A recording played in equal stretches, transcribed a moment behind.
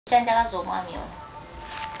kyanjagaza omwami ono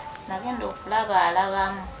nagenda okulaba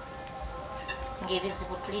alabamu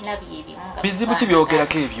ng'ebizibu tulina byebimu. Bizibu ki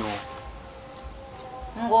byogerako ebyo?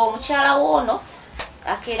 Ng'omukyala woono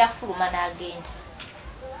akeera fuluma n'agenda,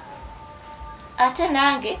 ate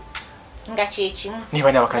nange nga kyekimu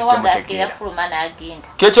niba n'abakazi temutegeera fuluma n'agenda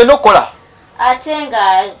kyekyo n'okukola ate nga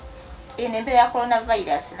eno embeera ya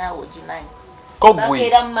coronavirus naawe ogimanyi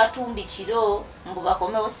bakeera mu matumbi kiro mbu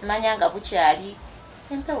bakomewo simanya nga bukyali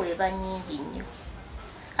empewo eba nnyingi nnyo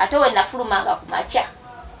ate we nafulumanga ku makya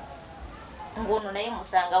ng'ono naye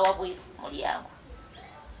musanga wabweru ku mulyango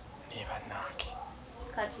niba nange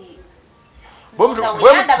kati bwe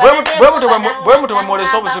mutu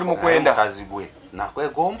bamwolesa obusiru mu kwenda mukazi gwe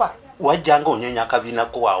nakwegomba wajjanga onyenya akabina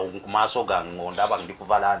ko awo ku maaso gange ng'ondaba ndi ku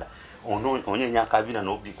valanda onyenya akabina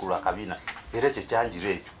n'obikulwa akabina era ekyo kyanjira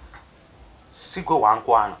ekyo si gwe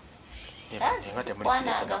wankwana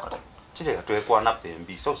kireka twekwana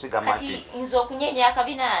fembi so sigamba nti nze okunyenya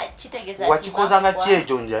akabina kitegeeza wakikozanga ki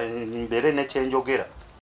ekyo mbeere nekyenjogera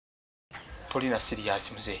tolina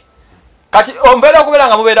siriasi muze kati ombeera okubeera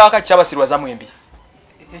nga mubeera wakati kyabasirwaza mwembi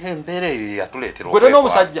embeera eyo yatuleetera gwe tolina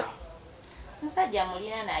omusajja musajja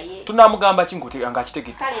mulina naye tunamugamba ki nga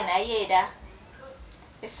akitegedde kale naye era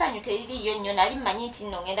essanyu teririyo nnyo nali mmanyi nti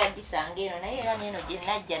nno ngenda gisanga eno naye era neeno gye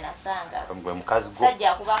najja nasanga gwe mukazi gwo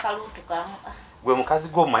sajja akuba akaluutu kamu gwe mukazi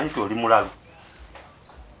gwo omanyi ti oli mulalu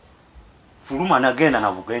fuluma nagenda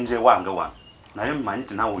na bugenje wange wano naye mmanyi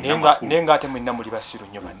ti nawe naye nga ate mwenna muli basiru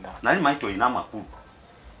nnyo banna naye mmanyi ti olina amakulu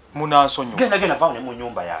munansonyo genda vaawo ne mu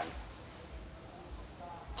nnyumba yange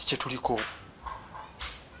kikye tuliko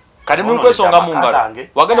kati munkwesonga mu ngalo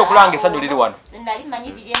wagenda okulanga essanyu liri wano nali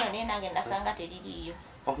mmanyi liri eno naye nange nasanga teririiyo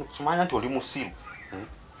kimanya nti oli musiru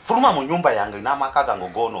fuluma mu nnyumba yange n'amaka gange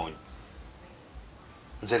ogoonoonya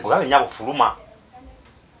nze gulabe nyabo fuluma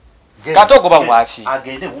kati ogoba bwaki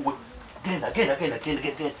agende wugwe genda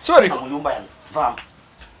siwebiko mu nnyumba yange vaamu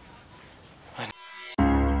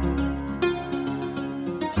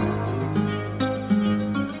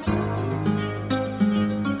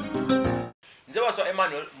Nzebaso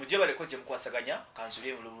Emmanuel mujebale ko jemkwasaganya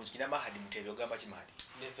kansuliye bulungi kina mahadi mutebe ogamba ki mahadi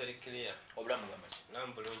ne very clear obulamu gamba ki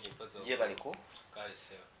nambulungi mpazo jebale ko kale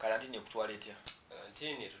sewa kalantini kutwala etya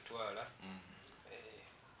kalantini tutwala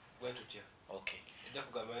bwentutya okay ejja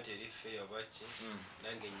kugamba nti eri fe obachi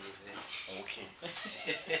nange nyize okay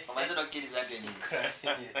amaze nokiriza ate ni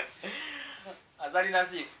azali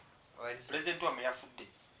nasifu president wa meyafudde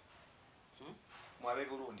mwabe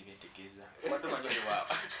Burundi betegeeza wado manyoli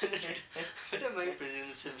waba fete mai president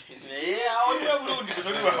Museveni oli we Burundi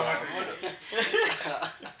kutoli waba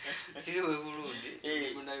siri we Burundi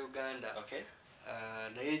muna Uganda okay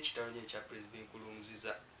naye kitawonye kya president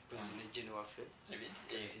kulunziza president Jene wafe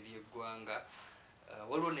siri eggwanga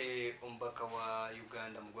waliwo ne ombaka wa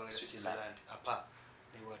Uganda mu ggwanga Switzerland apa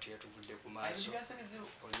ne watu yatuvudde ku maaso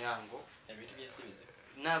Onyango ebintu byensibiziro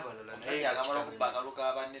n'abalala naye akamala okubagaluka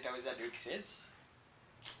abanne taweza dioxins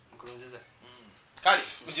kulunziza kale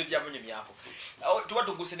kujjo byamunye myako tuba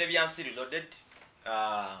tuguse ne byansiri loaded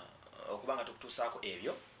okubanga tukutusaako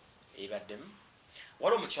ebyo ebaddemu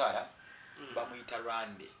wali omukyala bamuyita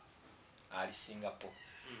Rwande ali Singapore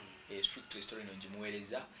strict story no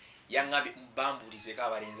njimuweereza yangabi bambulizeeko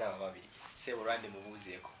abalenzi aba babiri sebo Rwande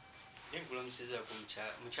mubuuzeeko kulamusiza ku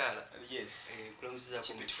mukyala yes kulamusiza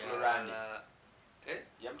ku mukyala Rwande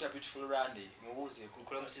yamuta beautiful Rwande mubuuzeeko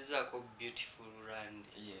kulamusizaako beautiful Rwande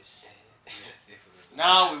yes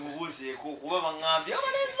nawe mubuuzeeko kuba bangambye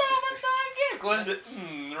abalenzi abanange konze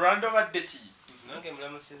Rwande obadde ki nange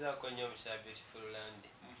mulamusizaako nnyo omukyala beautiful Rwande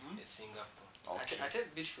e Singapore ate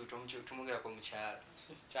beautiful tumugerako mukyala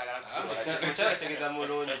mukyala kitegeza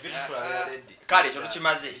mulungi beautiful already kale ekyo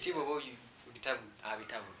tukimaze tibo bo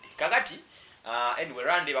abitabudde kakati anyway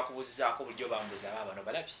Rwande bakubuuzizaako bulijjo bambuza abano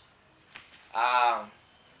balabi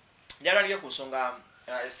njala nige ku nsonga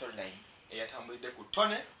storyline eyatambulidde ku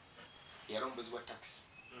Tone eyalombozi wa taxi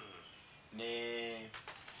ne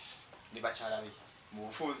bakyala be mu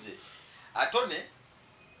bufunze Tone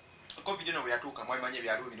covid eno bwe yatuuka mwalimanyi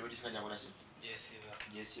ebyalumi ne wegisiganya kola ki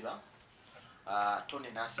yesiba Tone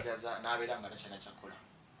n'asigaza n'abeera nga takyalina kyakola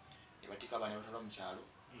ne batika abaana batwala mu kyalo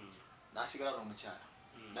n'asigala n'omukyala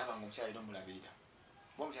n'aba nga omukyala era omulabirira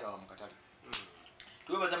bo omukyala wa mu katale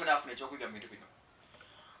tuwebaza mu nafuna ekyokuyiga mu bintu bino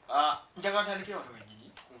njagala ntandikira wano wennyini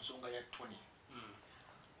ku nsonga ya Tone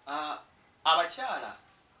abakyala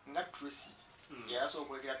nga Tracy yasobola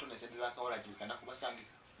okulekera Tone sente zakawala jibikana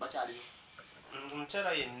kubasangika bakyaliyo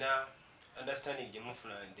omukyala yenna understanding gye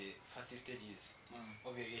mufuna the first stages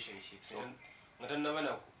of your relationships nga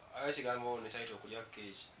tannabana abakigambo ne title okulya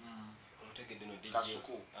cake omutegedde no DJ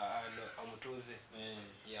kasuku omutuuze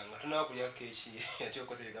tunakulya keeki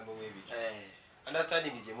yakyokoze ebigambo bwebityo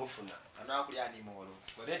understanding gye mufuna anakulya animolo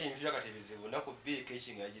wali nti nfira kati bizibu nnaku bbiri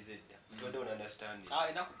keeki nga yagize dda tubadde una understanding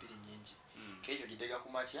ennaku bbiri nyingi keeki ogitega ku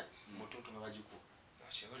makya mutuntu nga bagikuwa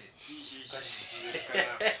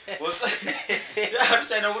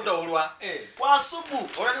tukyalina obudde olwa bwasubu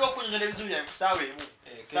olwaliwo okunyonyola ebizibu byange ku ssaawa emu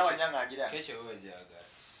ssaawa nyanga ngira keeki owejaga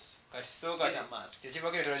kati so kati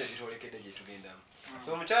kyekivako ebitono gye gitwolekedde gye tugendamu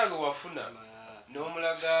so omukyala gwe wafuna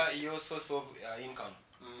n'omulaga your source of income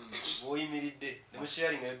bw'oyimiridde ne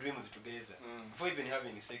musharing your dreams together before even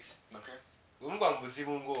having sex bwemugwa mu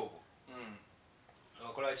buzibu ng'obwo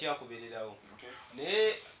akola ki akubeererawo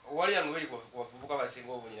naye owali yange beri wavubuka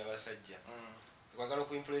basinga obonyera basajja kwagala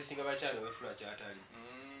okuimpressinga bakyala wefuna kyatali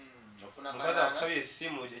mukazi akusabye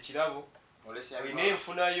essimu ekirabo olina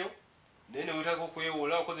enfunayo naye newetaka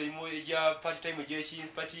okwewola okoze erimu egya party time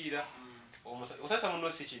gyekipatiira osasa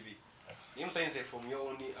muno si kibi naye musanyise from your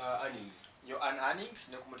own earnings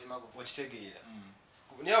okitegeera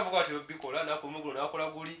naye avuga ati obikola nakumugulu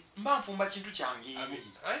nakola guli mba nfumba kintu kyange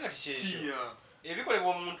aye kati kyekyo ebikolebwa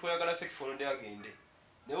omuntu ayagala sex for ndi agende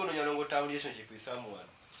naye ononya longotamu relationship with someone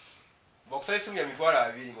bakusala essimu ya mitwalo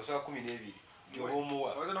 2 ngaosobola 12 gyoba omuwa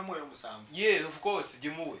yes of course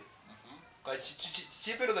gimuwe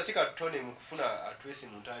kipeeroza kikatone mu kufuna atwesi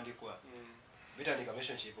mu ntandikwa bitandika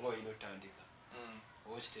relationship nga olina otandika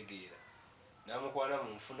oba okitegeera namukwana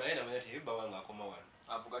mu nfuna naye namanya nti ebibba wange akoma wano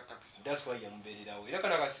that's why yamubeererawo era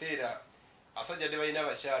kana akaseera abasajja dde balina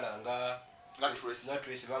abakyala nga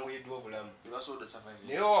natwesi banguyiddwa obulamu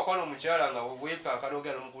naye wakwana omukyala nga bwepankana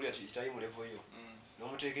ogera nomugulira kitali mulevoyo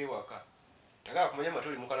n'omuteeka ewaka tagala kumanya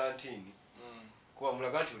matoli mu kalantini kuba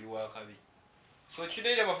mulaga nti oli wakabi so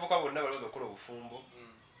kidaire abavuka bonna balowooza okukola obufumbo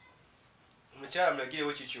omukyala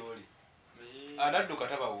mulagirewo kikyoli anadduka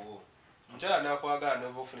tabawo omukyala nakwagala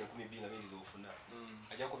noba ofuna 12 nga bindi zofuna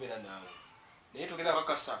ajja kubeera naawe naye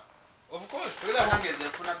of course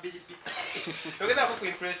togezaako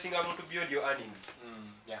kuimpressinga muntu beyond your earnings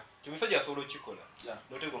kimusajja asobola okikola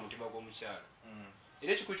notega omutima gw'omukyala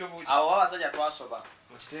era ekikulu kyoawo abasajja twasoba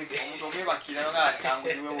omuntu omwebakira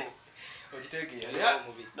ngantanguliwewo okitegeera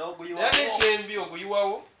naye ekyembi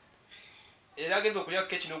oguyiwawo era agenza okulya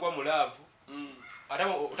keki n'ogwa mu laavu ate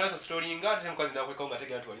otasa storinga ate mukazi nakwekawo nga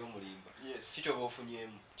ategera nti wali omulimba kikyoba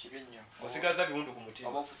ofunyemu osigaza biwundu ku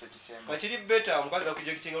mutima kakiri beta omukazi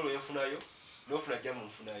nakujja kikinga olwenfunayo nofuna jja mu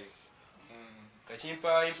nfunayo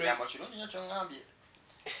kakimpa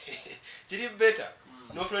kiri beta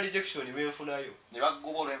nofuna rejection lwenfunayo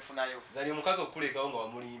zali omukazi okulekawo nga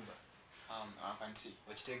wamulimba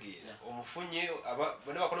okitegeera omufunye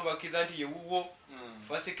bonna bakono bakkiriza nti yewuwo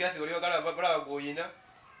first class wali bagala balaba goyina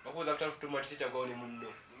bakubuuza butatumati kikyagwawo ne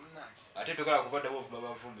munno ate togala kubaddamu ovuma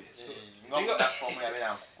bavumbe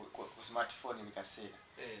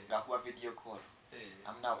ngakuba video call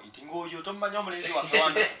amnaw itingo oyo tomanya omulenzi wa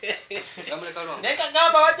Rwanda neka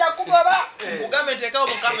gamba wajja kugoba kugambe ntekawo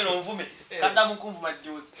mu kamera onvume kadda mukunvuma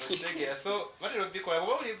juzi okitegeera so batero bikola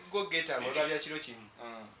bwo oli go geta ngo gabya kiro kimu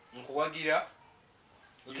nkuwagira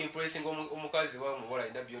ukimpressing omukazi wa mubola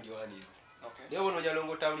ina beyond your earnings naye wono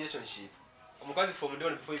nyalongo town relationship omukazi from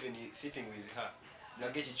down before even sleeping with her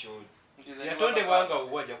nage kikyoli yatonde bwanga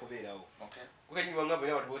uwaja kubeerawo kukenyi bwanga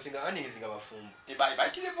bwena watu bosinga earnings nga bafumbo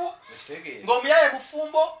tilivo okitegeera ngomyaye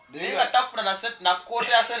bufumbo nenga tafuna na set na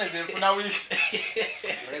kota ya sene zefuna wiki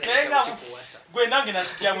nenga gwe nange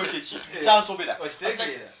nakityamu ekyo kintu sansobera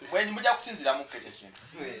okitegeera when mujja kutinzira mu kete kintu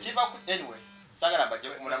kiva ku anyway sagala baje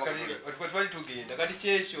kumuna mu twali tugenda kati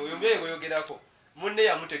kyekyo oyo mbeye goyogerako munne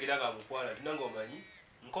yamutegera nga mukwala tunanga omanyi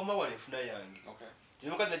nkoma wale funa yange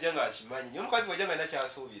omukazi najanga akimanyi nyo omukazi wajanga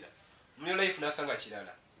nakyasuubira munyo life nasanga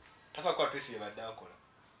kirala tasa kwa twesi yabadde akola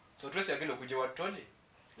so twesi yagenda okujja wa Tony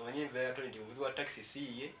ngamanyi embeera ya Tony nti omuvuzi wa taxi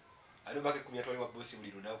siiye alibake kumya twali wa bosi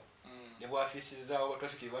buli lunaku ne bwa afisi zaawo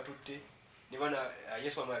traffic batutte ne bana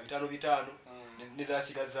Yesu wa 5 ne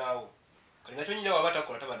zasigazaawo kali nga Tony nawe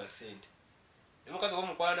abatakola tabana sente ne mukazi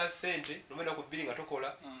w'omukwana sente nomenda ku bbiri nga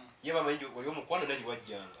tokola ye bamanyi oli omukwana naji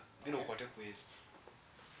wajjanga genda okwate kwezi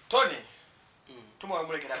Tony tumwa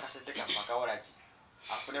mulekera kasente kafa kawalaji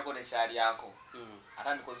afuneko ne kyali yako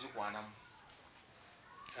atandiko zikwanamu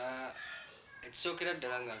ekisookera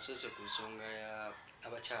ddala nga nsoose ku nsonga ya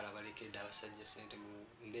abakyala abalekedde abasajja sente mu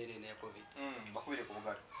mbeera eno ya covid bakubire ku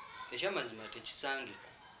bugalo ekyamazima tekisangika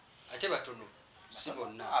ate batono si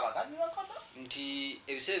bonna abakazi bakoma nti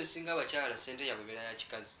ebiseera ebisinga abakyala sente yabwe beera ya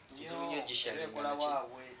kikazi kizibu nnyo gishalinga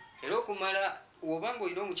era okumala wobanga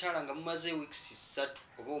olina omukyala nga mumaze weeks 3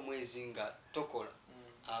 oba omwezi nga tokola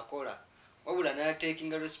akola wabula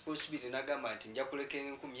n'atekinga responsibility n'agamba nti nja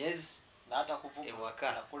kulekera 10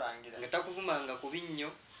 ewaka nga takuvumanga kubi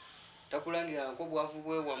nnyo takulangira nko bwavu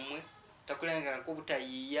bwe wammwe takulangira nko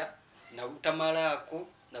butayiya na butamalako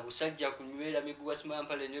na busajja kunywera miguwa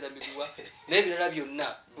simampale nywera miguwa n'ebirala byonna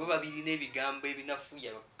bo babiri n'ebigambo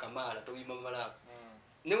ebinafuya kamala tobimamalako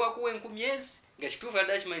ne wakuwa enkumyezi nga kituufu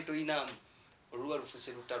addakimanyi toyinaamu oluwa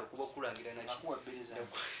lufuse lutalo kuba okulangira nakikuwa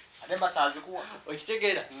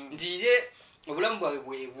okitegeera nti ye obulamu bwawe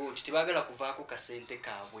bwebwo nti tebaagala kuvaako kasente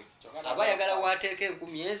kaabwe aba ayagala waateeka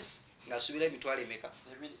enkumyezi ng'asuubira emitwalo emeka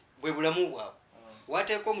bwe bulamu bwabwe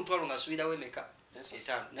waateeka omutwalo ng'asuubirawo emeka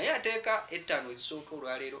 5 naye ateeka 5 ezisooka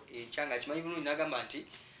olwaleero ekyanga akimanyi bulungi n'agamba nti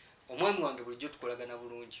omwami wange bulijjo tukolagana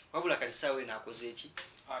bulungi wabula kati saawe naakoze eki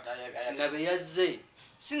nga be yazze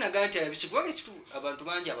sinagaa nti ayabise kubanga ekituufu abantu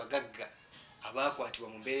bangi abagagga abakwatibwa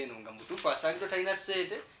mu mbeera eno nga mutuufu asangidwa talina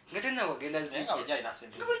ssente nga talina wagenda zijja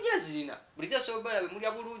bulijjo azirina bulijjo asobola balabe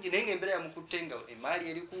mulya bulungi naye ng'embeera yamukutte nga emaali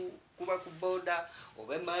eri kuba ku booda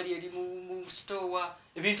oba emaali eri mu sitowa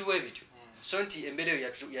ebintu bwe bityo so nti embeera eyo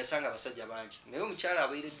yasanga abasajja bangi naye omukyala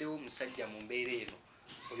abeereddewo omusajja mu mbeera eno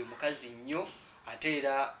oyo mukazi nnyo ate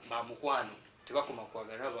era bamukwano tebakoma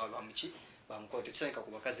kwagala bamuki bamukwano tetusanyika ku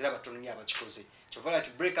bakazi era batono nnyo abakikoze kyovala nti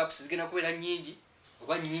breakups zigenda kubeera nnyingi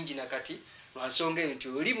oba nnyingi nakati lwansonga eyo nti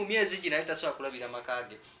oli mu myezi gi naye tasobola kulabira maka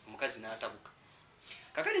ge omukazi n'atabuka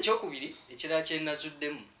kakati ekyokubiri ekirala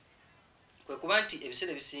kyenazuddemu kwe kuba nti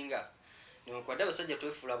ebiseera ebisinga newankwadde abasajja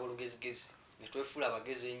twefuula abolugezigezi netwefuula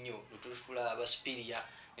abagezi ennyo netwefuula abasupiriya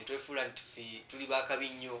netwefuula nti tuli bakabi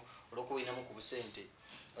nnyo olw'okubinamu ku busente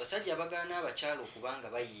abasajja abagaana abakyala okubanga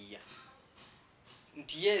bayiiya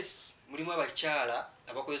nti yes mulimu abakyala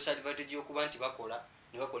abakozesa advantage y'okuba nti bakola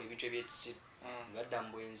ne bakola ebintu ebyekisiru ne badda mu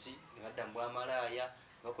bwenzi ne badda mu bwamalaaya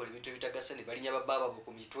ne bakola ebintu ebitagasa ne balinya babaababwe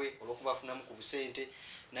ku mitwe olw'okubafunamu ku busente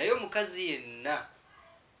naye omukazi yenna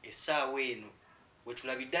essaawa eno we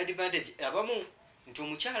tulabidde advantage abamu nti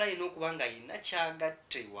omukyala alina okuba nga alina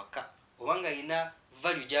kyagatta ewaka oba nga alina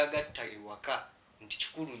value gyagatta ewaka nti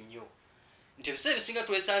kikulu nnyo nti ebiseera ebisinga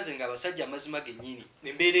twesanze nga abasajja amazima gennyini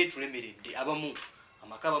embeera etulemeredde abamu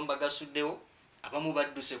amaka abamu bagasuddewo abamu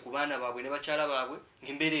badduse ku baana baabwe ne bakyala baabwe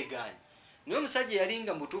ng'embeera egaanye naye omusajja yali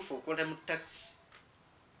nga mutuufu okola mu taxi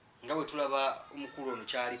nga bwe tulaba omukulu ono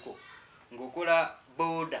kyaliko ng'okola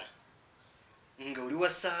booda nga oli wa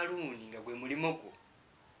saaluuni nga gwe mulimo gwo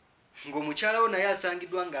ng'omukyalawo naye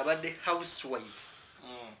asangiddwa ng'abadde housewife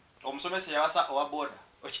omusomesa yawasa owa booda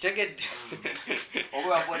okitegedde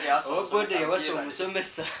owa booda yawasa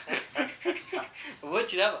omusomesa oba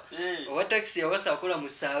okiraba owa taxi yawasa akola mu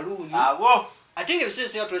saaluuni ate ng'ebiseera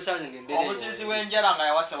ebisinga twesanze ng'embeera omusinzi w'enjala nga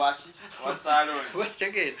yawasa waki wa saaluuni oba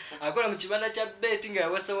okitegeera akola mu kibanda kya beeti nga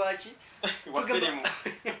yawasa waki wa firimu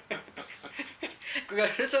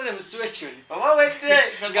kugatesaze mu situation oba wedde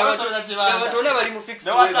nga basoza kibanda abantu bonna bali mu fix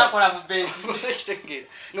wasa akola mu beeti okitegeera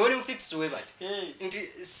nga bali mu fix we bati nti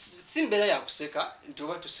si mbeera yakuseka nti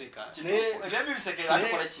oba tuseka ebyo bisekera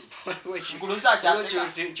tukola ki nguluza akyaseka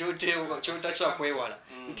kyotasobola kwewala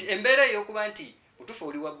nti embeera ey'okuba nti otufa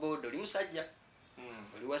oli wa booda oli musajja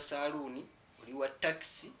oli wa saaluuni oli wa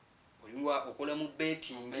taxi oli okola mu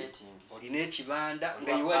betting olina ekibanda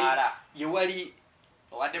nga yewali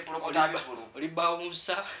owadde promota abivulu oli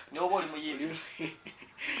bawunsa n'oba oli muyimbi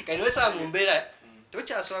kati niwesaba mu mbeera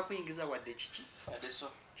tokyasobola kuyingiza wadde kiki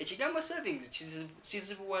ekigambo savings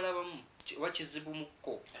kizibu walabamu oba kizibu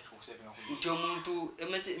mukko nti omuntu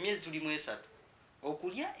emyezi tulimu 3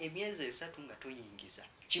 okulya emyezi 3 nga toyingiza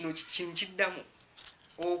kino kiddamu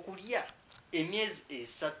okulya emyezi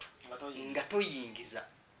 3 nga toyingiza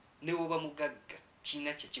newoba mugagga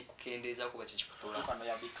kina kyekikukendeeza kuba kyekikutula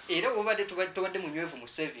era wobadde tobadde munywevu mu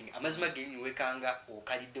saving amazima genyiwekanga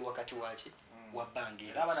okalidde wakati waki wa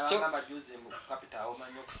bbanga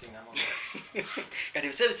kati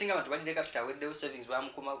ebiseera ebisinga abantu balidde capital aweddewo savings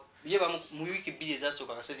bamukuma ye mu wiiki 2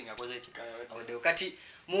 ezasooka nga saving akoze eki aweddewo kati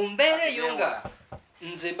mu mbeera eyo nga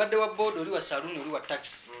nze mbadde wa booda oli wa saaluuni oli wa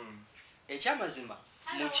taxi ekyamazima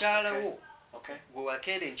mukyalawo gwe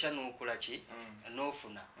wakeera enkya n'okola ki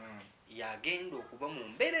n'ofuna yagenda okuba mu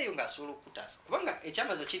mbeera eyo ng'asobola okukutaasa kubanga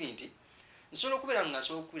ekyamaza kiri nti nsobola okubeera nga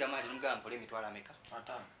nsobola okukwira maali mugamba mpola emitwalo ameka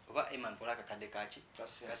oba ema mpola akakadde kaki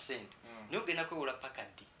ka ssente naye ogenda kwewola paka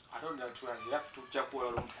ddi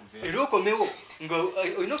era okomewo nga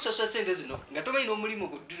olina okusasula ssente zino nga tomanyi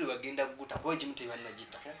n'omulimu guddule bagenda kuguta kuba egimu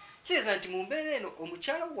tebannagita kitegeeza nti mu mbeera eno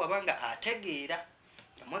omukyala wabanga ategeera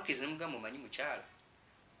amwakkiriza nemugamba omanyi mukyala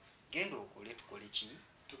genda okole tukole ki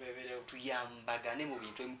tuyambagane mu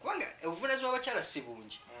bintu ebimu kubanga obuvunaanyizibwa bw'abakyala si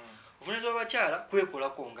bungi obuvunaanyizibwa bw'abakyala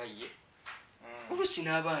kwekolako nga ye oluusi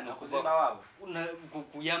n'abaana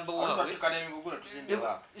kuyamba waabwe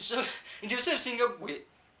nti ebiseera ebisinga gwe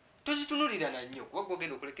tozitunulira nannyo kuba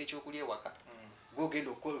gwogenda okuleka ekyokulya ewaka gwogenda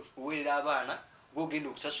okuweerera abaana gwogenda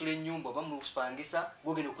okusasula ennyumba oba musipangisa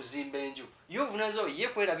gwogenda okuzimba enju yo obuvunaanyizibwa ye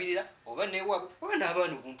kwerabirira oba newaabwe oba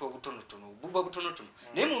n'abaana obuntu obutonotono obuba butonotono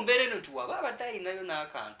naye mu mbeera eno nti waba abadde ayinayo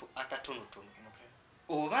n'akantu akatonotono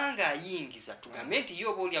oba ng'ayingiza tugambe nti ye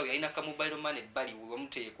oba oliawo yalina kamobile money ebbali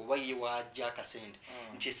wewamuteeka oba ye wajja akasente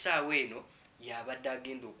nti essaawa eno yabadde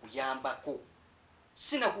agenda okuyambako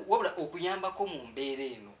wabula okuyambako mu mbeera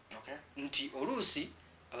eno nti oluusi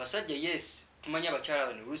abasajja yes tumanyi abakyala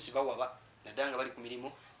bano oluusi bawaba naddala nga bali ku mirimu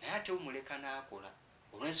naye ate omuleka n'akola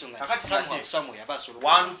olw'ensonga samu yabasobola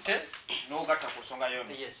wandutte n'ogatta ku nsonga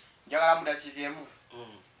yona njagala mudakivyemu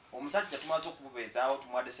omusajja tumaze okumubeezaawo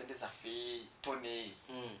tumuwadde sente zaffe tone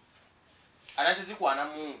ate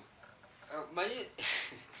zikwanamu manyi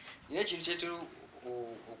nina ekintu kyetera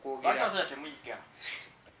okwogera temuyiga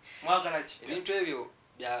mwagala ki ebintu ebyo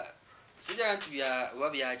sijala nti oba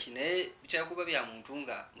byaki naye bitera kuba bya muntu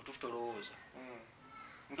nga mutufu tolowooza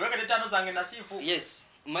ntwekete ttaano zange nasiifu yes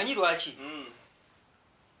manyi lwaki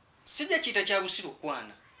sijja kiyita kya busiru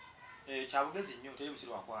okwana kyabugezi nnyo teri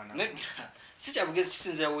busiru wakwana si kyabugezi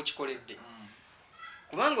kisinzira wokikoledde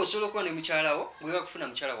kubanga osobola okuba ne mukyalawo gwega kufuna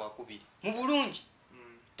mukyala wakubiri mu bulungi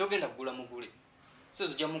togenda kugula mugule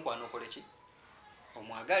sozo ojja mukwana okole ki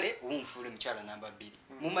omwagale oba omufuule mukyala namba 2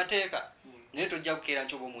 mu mateeka naye tojja kukeera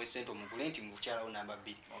nti oba omuwe sente omugule nti mukyalawo namba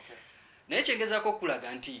 2 naye kyengezaako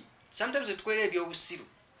okulaga nti sometimes etukolera ebyobusiru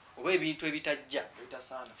oba ebintu ebitajja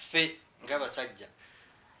ffe ng'abasajja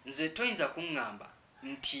nze toyinza kuŋŋamba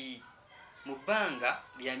nti mu bbanga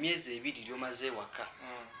lya myezi 2 lyomaze ewaka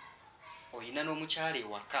olina n'omukyala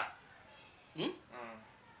ewaka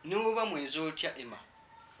newoba mwezi otya ema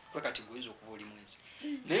kwe kati goyinza okuba oli mwezi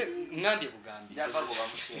naye ŋŋambye bugambi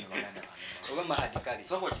oba mahadikali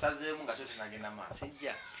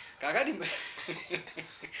sijja kakati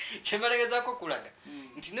kyembalegezaako okulaga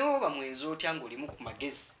nti newoba mwezi otya ng'olimu ku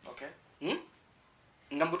magezi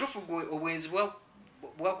nga mutufu obwenzi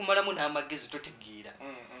bwakumalamu n'amagezi totegeera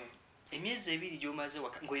emyezi 2 gy'omaze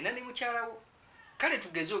waka ng'olina ne mukyalawo kale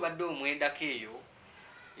tugeze obadde omwendako eyo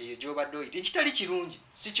gy'obadde oyita ekitali kirungi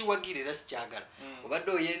sikiwagira era sikyagala obadde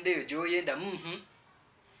oyenda eyo gy'oyenda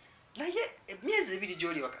naye emyezi 2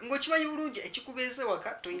 gy'oli waka ng'okimanyi bulungi ekikubeeze waka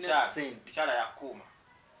tolina sente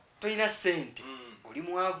tolina sente oli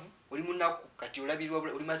mwavu oli munaku kati olabirwa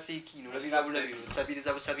oli masiikiini olabirwa bulabiro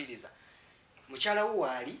osabiriza busabiriza mukyalawo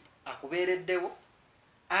waali akubeereddewo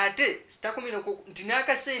ate sitakumirako nti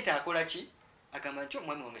n'akasente akola ki agamba nti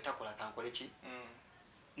omwami wange takola kankole ki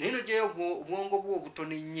naye nogyayo obwongo bwo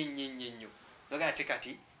obutono ennyo noga ate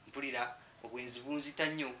kati mpulira obwenzi bunzita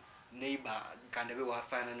nnyo neyiba kandabe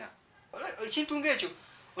wafaanana ekintu ng'ekyo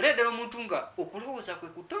olaba ddala omuntu nga okulowooza kwe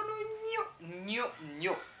kutono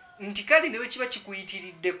nnyo nti kale newe kiba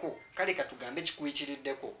kikuyitiriddeko kale katugambe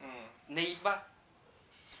kikuyitiriddeko neyiba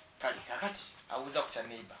kale kakati awuza ku kya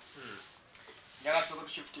neyiba njagala tusooke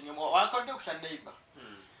tushiftingemu wakodde ku kya neyiba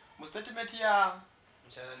mu statement ya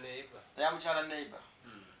mukyala neyiba mukyala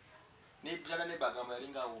neyiba agamba yali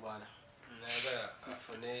ngaawubaala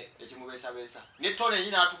ekimubeesabeesa ne tone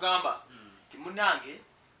eyi n'atugamba ti munnange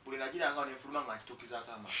buli nagiranga nenfuluma nga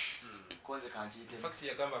nkituukizaako amaaso konze kankiyite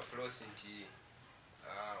yagamba prosi nti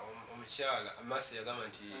omukyala amaaso yagamba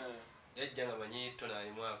nti yajja nga manyi tone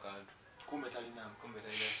alimu akantu kumbe talina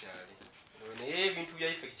kyali naye ebintu bya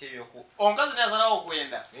effect ebyoku omukazi nayazalawo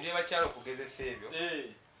okwenda ebintu byabakyala okugezesa ebyo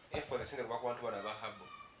enfoza singa kuba ku bantu bana bahabo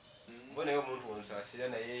bo naye omuntu onsaasira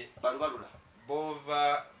naye balubalula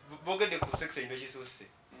bogedde ku sex ebintu ekisusse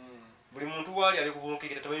buli muntu waali ali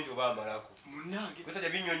kubunkekera tamanyi nti oba amalako munange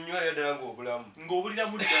kwesajja binyonnyola yo ddala ng'obulamu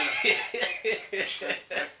ng'obuliramu ddala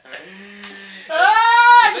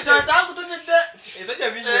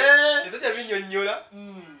esajja binyonnyola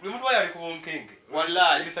buli muntu waali ali kubunkenge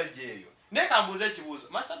wallahi ebisajja ebyo naye kambuuza ekibuuzo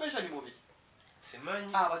masturbation mubi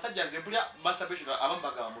simanyi abasajja nze mpulya masturbation abamu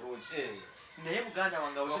bagamba mulungi naye muganda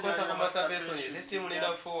wange okosa masturbation system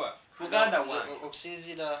lina fowa muganda wange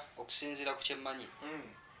okusinziira ku kyemmanyi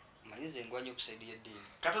manyize engwanyi okusaidia eddiini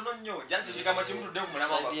katono nnyo jansi kigambo kimu tudde ku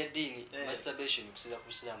mulama kusaidia eddiini masturbation okusinziira ku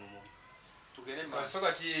busiraamu mubi tugere so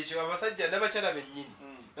kati ekyo abasajja n'abakyala bennyini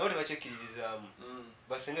nabo tebakyekkiririzaamu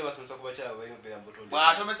basinga basomesa ku bakyala balina okubeera mu butonde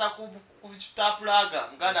bw'atomesa ku tapulaga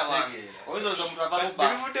muganda wange oyinza omuntu avaamu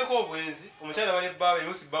bba bivuddeko obwenzi omukyala bane bbaawe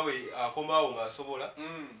oluusi bbaawe akomaawo ng'asobola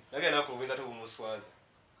nagenda naku obwenzi ate bumuswaza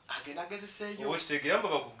agenda agezeseeyo okitegeera mba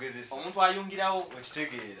bakugezesa omuntu ayungirawo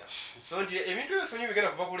okitegeera so nti ebintu byose sonyi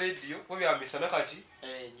bigenda kuva ku radio kuba byamisana kati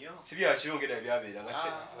si byakiro ngenda byabeeranga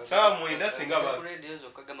saawa mwenda singa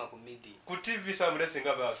ku tv saawa mwenda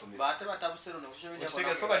singa baasomesa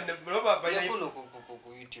okitegeera so kati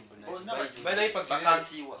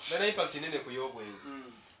balina impact nene ku y'obwenzi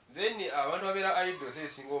then abantu babeera idols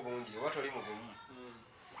esinga obungi oba toli mugumu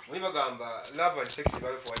muli bagamba love and sex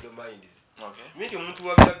babe for idle minds. Minti omuntu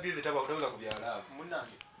wabeera busy taba kutawuza ku byalaavu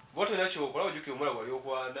munnange bw'otyo nakyokola ojjukira omulala wali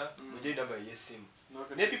okwana ojja namba y'essimu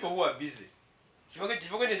naye people who are busy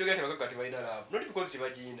kibagenda enjogera tebagaga tebalina laavu not because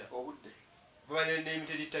tebagiina obudde baba ne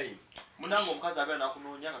limited time munnange omukazi abeera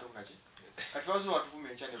nakunoonya katokaki kati basobola batuvuma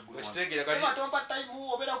enkya neggulu okitegeera kati tompa time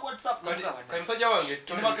obeera ku whatsapp kati musajja wange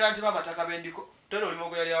tonimakira nti bamataka bendiko tono oli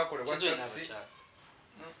mogo yali akola gwa taxi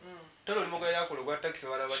tono oli mogo yali akola gwa taxi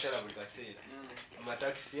wala bakyala buli kaseera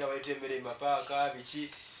amataxi abaita emmere mapaaka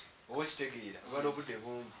biki oba okitegeera oba n'obudde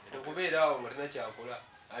bungi okubeera awo nga tena kyakola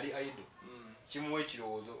ali idle kimuwa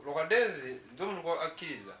ekirowoozo lwakaddenzi nze omuntu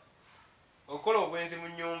akkiriza okukola obwenzi mu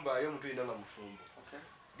nnyumba y'omuntu yina nga mufumbo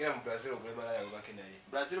gera mu Brazil ogule malaya webake naye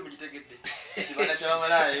Brazil bugitegedde kibanda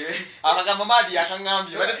ky'abamalaya akagamba maadi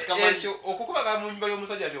akaŋŋambye bate sikamanyi okukubaga mu nnyumba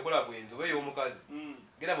y'omusajja nti okola bwenzi oba ey'omukazi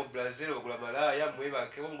gera mu Brazil ogula malaya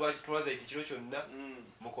mwebake omugwatulaza ekikiro kyonna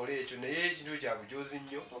mukole ekyo naye ekintu kya bujozi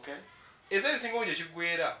nnyo eza ebisinga obungi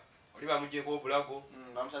ekiggwera oli bamugyeko obulago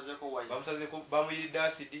bamusazeko bamuyiridde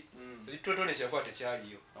asidi ekitotone kyakuba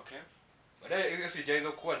tekyaliyo ate esidi gyayinza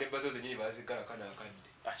okukuba nebbazo zenyini bazigalakana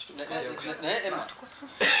akadde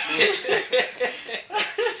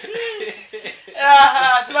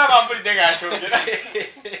siba bampulidde ngaakyogera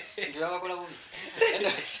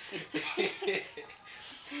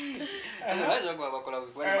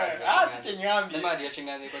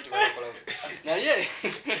naye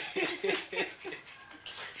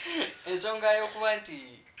ensonga y'okuba nti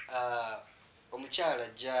omukyala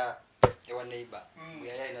ajja ewa neyiba bwe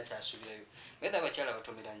yali alina kyasuubirayo wethe abakyala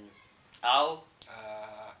batomera nnyo awo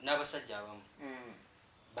n'abasajja abamu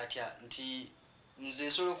batya nti nze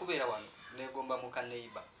nsobola okubeera wano negomba muka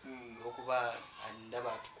neyiba okuba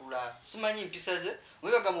ndaba atukula simanyi mpisa ze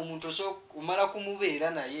mwebagamba omuntu osobola omala kumubeera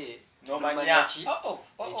naye nomanyaki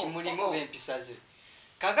ekimulimu oba empisa ze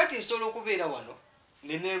kakati nsobola okubeera wano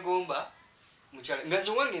nenegomba mukyala nga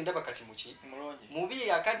nze wange ndaba kati muki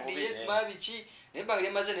mubi akaddiye simala biki naye ebbanga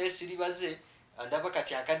lyemaze naye siribaze ndaba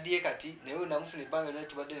kati akaddiye kati naye namufuna ebbanga naye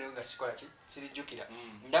tubadde naye nga sikola ki sirijjukira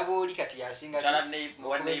ndaba oli kati yasinga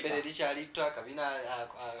embere likyalitto akabina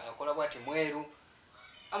akola bwati mweru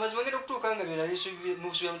amazima ngenda okutuuka nga byona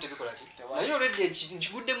mubusuubiramu tebikola ki naye olwedde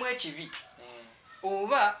nkiguddemu ekibi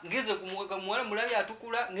oba ngeze muwala mulabi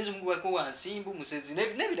atukula ngeze mugubako wansimbu musezi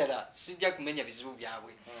n'ebirala sijja kumenya bizibu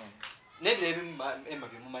byabwe n'ebirala ebimu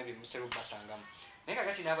byemuma byemusera okubasangamu naye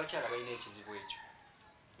kakati n'abakyala balina ekizibu ekyo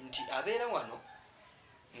nti abeera wano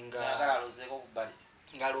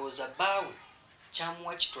ng'alowooza bbaawe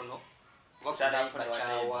kyamuwa kitono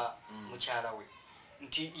bakyawa mukyala we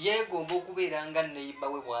nti yeegomba okubeera nga neyiba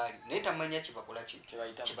we bw'ali naye tamanya kibakola ki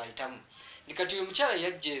kibayitamu ndi kati oyo mukyala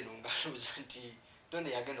yajja eno ng'alowooza nti tone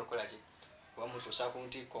yagenda okukola ki bamutuusa ku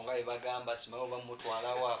ntikko nga bwe bagamba simawe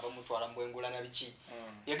bamutwalawa bamutwala mu bwengulana biki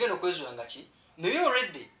yagenda okwezuula nga ki naye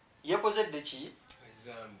already yakoze dde ki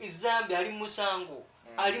ezambi ali mu musango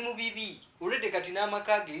ali mu bibi already kati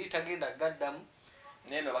n'amaka ge tagenda gaddamu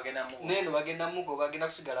neno bagenda mugo bagenda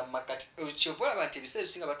kusigala mu makati kyovola banti ebiseera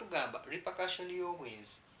ebisinga batugamba repercussion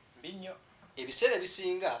y'obwenzi binyo ebiseera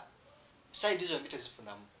ebisinga side zombi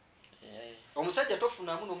tezifunamu omusajja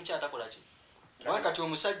tofunamu n'omukyala takola ki kubanga kati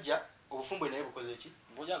omusajja obufumbo naye bukoze ki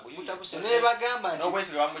butabuse naye bagamba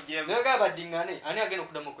nti baddiŋŋane ani agenda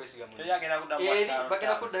okuddamu okwesiga eri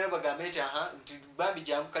bagenda kuddayo bagambe nti bambi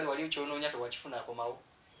jangu kale wali kyonoonya tewakifuna akomawo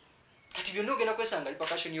kati byonna ogenda kwesanga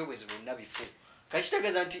repercussion y'obwenzi bwonna bife kati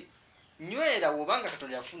kitegeeza nti nywera wobanga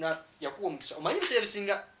katonda yakuwa omukisa omanyi ebiseera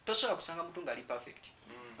ebisinga tosobola kusanga muntu ng'ali perfect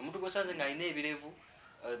omuntu gwosanze ng'alina ebirevu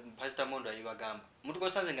pastor mondo ayibagamba omuntu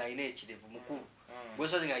gwosanze ng'alina ekirevu mukulu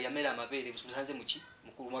gwosanze nga yamera amabeere musanze muki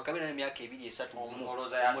mukulu mwakabeera n'emyaka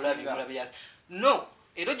 2-3 mulabi yasi no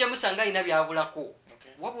era ojja musanga alina byabulako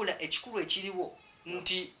wabula ekikulu ekiriwo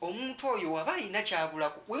nti omuntu oyo aba alina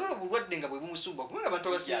kyabulako weba bulwadde nga bwe bumusumba kubanga abantu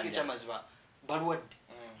abasinga ekyamaziba balwadde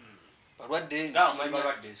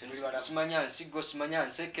simanya nsigo simanya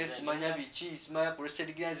nseke simanya biki simanya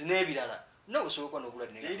prostate glands n'ebirala no osobola okuba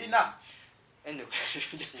n'obulwadde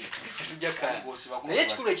naye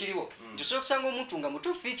ekikulu ekiriwo nti osobola okusanga omuntu nga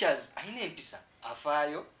mutu features alina empisa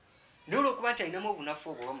afaayo naye olwokuba nti alinamu obunafu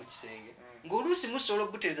obwoba mu kisenge ng'oluusi musobola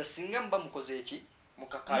obutereeza singa muba mukoze eki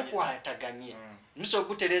mukwataganye musobola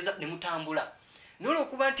okutereza ne mutambula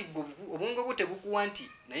n'olwokuba nti obwongo bwo tebukuwa nti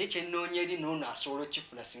naye kyennoonya eri n'ono asobola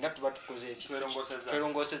okifuna singa tuba tukoze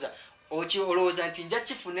twerongoseza olowooza nti nja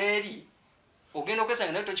kifuna eri ogenda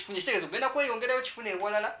okwesanga naye tokifunye kitegeeza ogenda kweyongerayo kifuna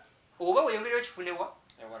ewalala oba weyongerayo kifunewa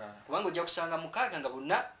kubanga ojja kusanga mukaaga nga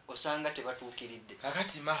bonna osanga tebatuukiridde.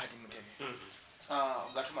 Kakati Mahadi Mutemi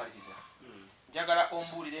nga tumaliriza njagala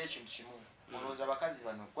ombuulira ekintu kimu olowooza abakazi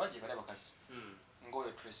bano gwaje bali abakazi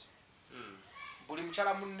ng'oyo Tracy buli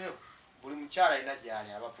mukyala munne buli mukyala alina gyali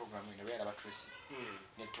aba programu eno beera aba Tracy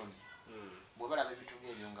ne Tony bwe balaba ebintu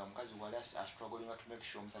ng'ebyo nga mukazi wali struggling to make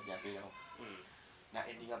sure omusajja abeerawo na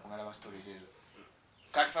ending up ngalaba stories ezo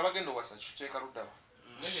kati fe abagenda owasa kituteeka luddaba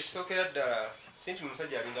ekisookera ddala sinti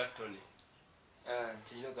musajja alinga Tony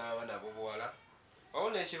kinyino gaba nabo bwala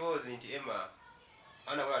wawona ekiboozi nti Emma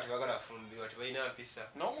ana bwala tebagala afumbirwa tebalina mpisa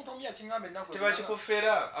n'omuntu omu yakiŋŋamba ennaku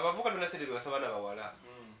tebakikufera abavuka tonna sente zebasaba n'abawala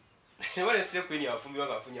wala ensire kwini afumbirwa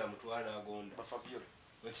ng'afunye amutwala n'agonda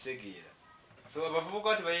okitegeera so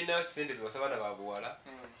abavubuka tebalina sente zebasaba n'ababuwala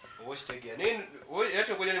oba okitegeera naye era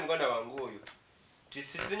tegonya ne muganda wange oyo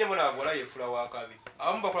tisizenyemu n'abawala yeefula wakabi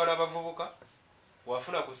abamu bakola n'abavubuka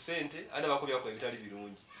wafuna ku ssente ate bakubyako ebitali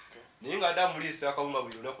birungi naye ng'adde amuliisa akawunga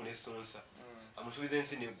buli lunaku n'essonsa amusuubiza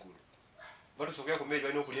ensi n'eggulu batusookera ku mmere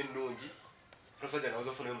balina okulya ennungi n'omusajja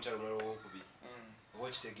nawoza ofunayo omukyalo omulala owokubiri oba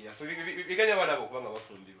okitegeera so biganya abaana abo okuba nga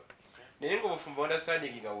bafumbirwa naye ng'obufumba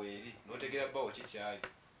understanding nga weeri n'otegeera bbawo kikyali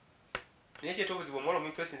naye kyeta obuzibu omuwala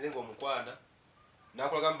omwipresinze ng'omukwana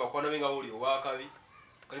n'akulaga mu bakwana be nga woli owakabi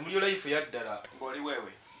kali muli life yaddala ng'oli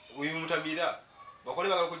weewe webimutamira bakole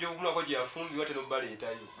bagala kujja okumulako gye yafumbirwa te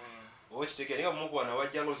n'obbaleetayo oba okitegeera naye nga mumukwana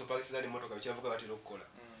wajjanga olusopaakisiza n'emmotoka bikyavuga batera okukola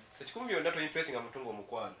so kikumi byonna toimpresi nga mutunga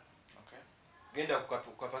omukwana genda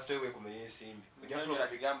ku kapasite weekumeyo ensimbi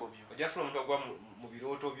ojja funa omuntu agwa mu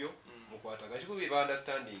birooto byo mukwataga kikumi ba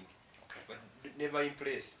understanding but never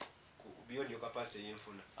impress beyond your capacity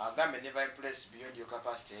y'enfuna agambe never impress beyond your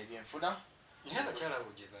capacity y'enfuna naye abakyala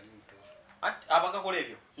abo gye bali mutuufu abagakola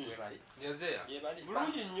ebyo bebali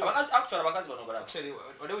bulungi nnyo actually abakazi bano balaba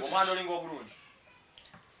omwana olinga obulungi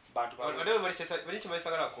bali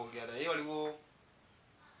kyemaisagala kwogera naye waliwo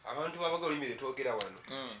abantu abaga olulimi lwetwogera wano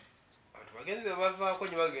abantu bagenze bavaako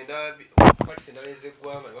nyo bagenda patisi endala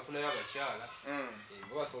ez'eggwanga ne bafunayo abakyala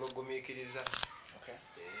babasobola okugumiikiriza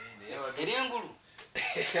eri engulu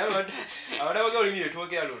abantu abaga olulimi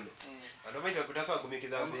lwetwogera luno abantu tasobola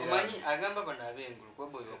kugumiikiriza omanyi agamba bano ab'engulu kuba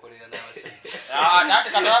bwe bakolera n'abasajja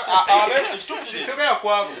kisogera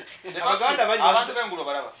kwabo abantu b'engulu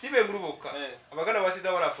balaba si b'engulu bokka abaganda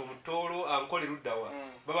basiza balafu omutoolo ankole luddawa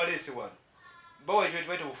babaleese wano bawa ekyo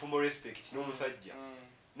tebaita obufumbo respect n'omusajja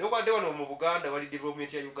nokwadde wano mu Buganda wali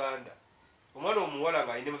development ya Uganda omwana omuwala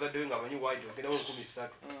ng'ayina muzadde we ng'amanyi waidi ogendawo 13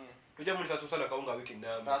 tujja mulisa sosana kawunga wiki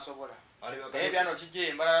namba tasobola naye byano kijje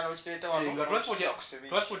embalala n'okiteeta wano nga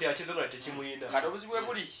transport yakizo nga tekimuyina kati obuzibu bwe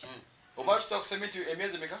buli oba okisa okusemiti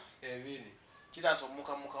emyezi meka 2 kiraasa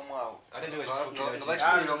omukamukamu awo ate ndio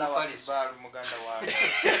bakifuulira omufaliso muganda wange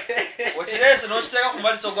okireese n'okiteeka ku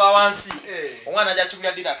mubaliso gwa wansi omwana ajja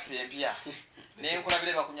kigulya dirax empya naye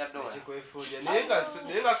nkulabire bakunya dola naye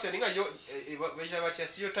nga actually nga yo bajja batya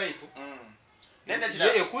stereotype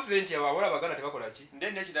ye ekuze nti abawala abaganda tebakola ki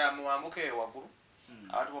nde nekirala mu mambuka waggulu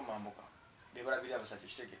abantu bomambuka bebalabira abasajja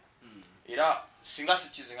kitegera era singa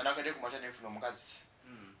sikizinga nakadde ku makya nefuna omukazi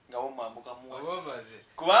nga womambuka muwaze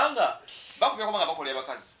kubanga bakubya kubanga bakola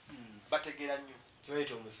abakazi bategeera nnyo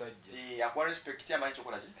kibaita omusajja yakuwa respect amanyi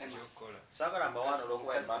kyokola ki saagala mbawano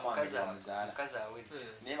olwokuba mama wange bamuzaala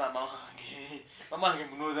naye mama wange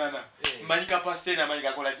munothana mmanyi kapasite namanyi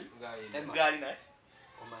gakola ki gaali naye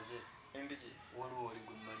omaze endiki waliwo oli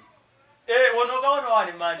gummanyi wonoga wono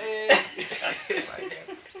wali manyi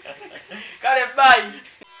kale bye